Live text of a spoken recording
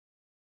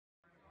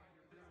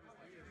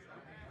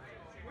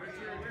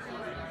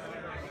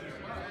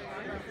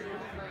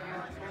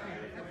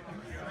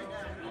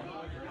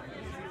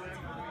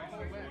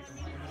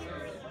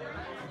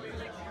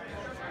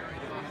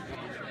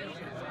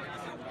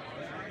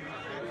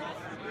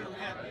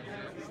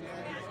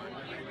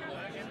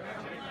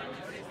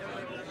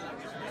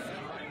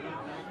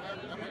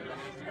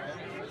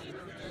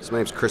So my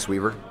name is Chris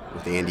Weaver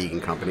with the Andy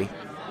Egan Company.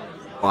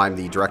 I'm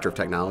the Director of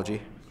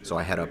Technology, so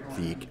I head up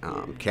the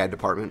CAD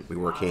department. We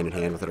work hand in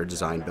hand with our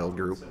design build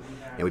group,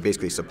 and we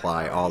basically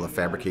supply all the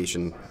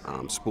fabrication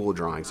spool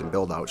drawings and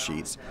build out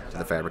sheets to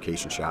the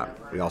fabrication shop.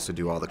 We also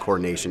do all the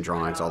coordination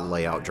drawings, all the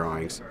layout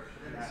drawings,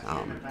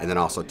 and then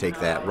also take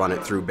that, run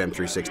it through BIM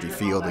 360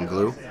 Field and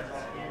Glue,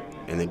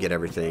 and then get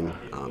everything,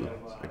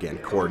 again,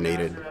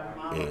 coordinated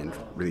and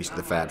released to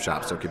the fab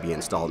shop so it could be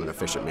installed in an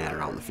efficient manner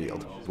out in the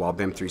field. While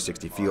BIM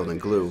 360 Field and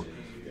Glue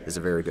is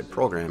a very good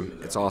program,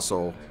 it's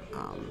also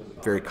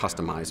very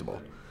customizable.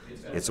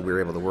 And so we were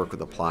able to work with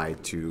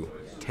Applied to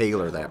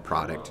tailor that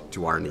product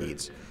to our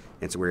needs.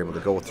 And so we were able to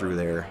go through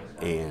there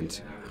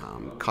and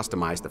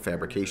customize the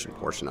fabrication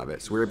portion of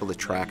it. So we were able to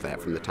track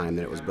that from the time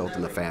that it was built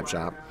in the fab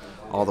shop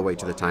all the way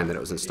to the time that it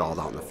was installed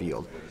out in the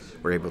field.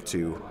 We're able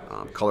to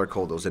color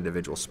code those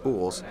individual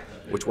spools,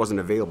 which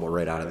wasn't available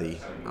right out of the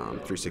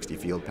 360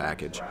 Field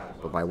package.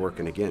 But by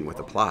working again with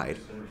Applied,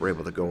 we're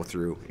able to go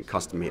through and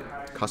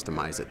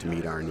customize it to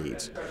meet our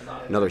needs.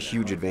 Another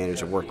huge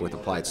advantage of working with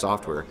Applied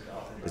software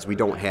is we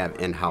don't have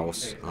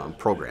in-house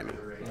programming.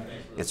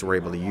 And so we're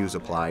able to use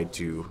Applied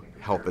to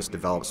help us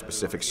develop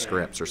specific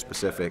scripts or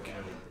specific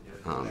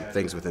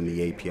things within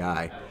the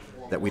API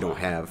that we don't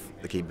have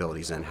the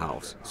capabilities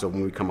in-house. So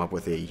when we come up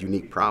with a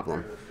unique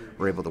problem,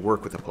 we're able to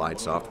work with Applied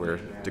software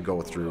to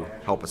go through,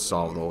 help us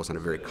solve those on a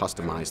very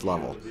customized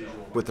level.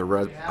 With the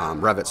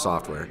Revit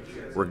software,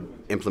 we're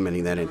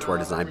implementing that into our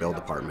design build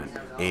department,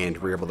 and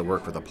we're able to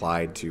work with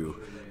Applied to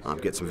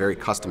get some very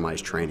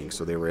customized training.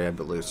 So they were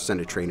able to send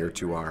a trainer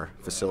to our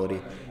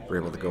facility. We're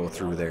able to go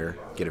through there,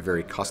 get a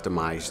very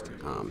customized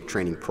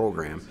training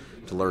program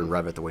to learn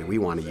Revit the way we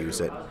want to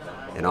use it,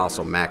 and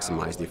also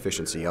maximize the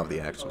efficiency of the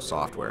actual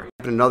software.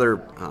 Another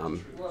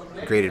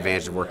great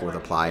advantage of working with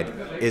Applied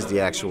is the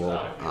actual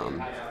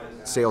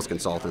sales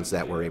consultants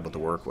that we're able to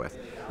work with.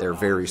 They're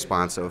very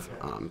responsive,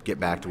 get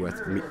back to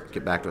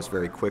us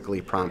very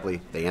quickly,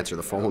 promptly. They answer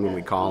the phone when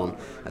we call them.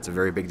 That's a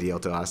very big deal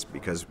to us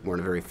because we're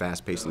in a very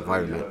fast-paced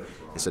environment.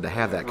 And so to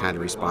have that kind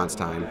of response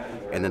time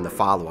and then the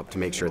follow-up to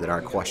make sure that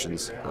our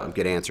questions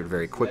get answered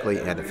very quickly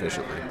and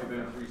efficiently.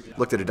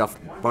 Looked at a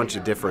bunch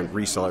of different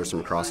resellers from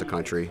across the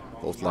country,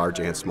 both large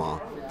and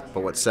small.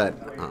 But what set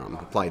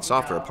Applied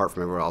software apart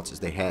from everywhere else is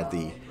they had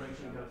the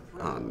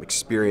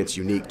experience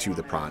unique to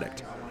the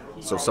product.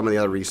 So some of the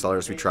other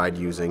resellers we tried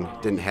using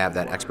didn't have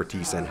that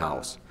expertise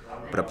in-house.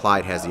 But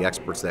Applied has the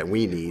experts that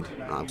we need,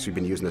 so we've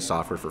been using the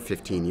software for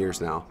 15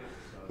 years now.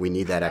 We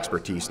need that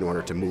expertise in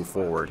order to move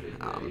forward.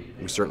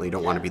 We certainly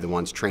don't want to be the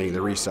ones training the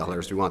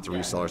resellers. We want the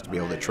resellers to be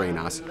able to train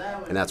us,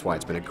 and that's why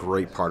it's been a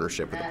great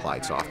partnership with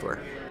Applied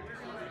software.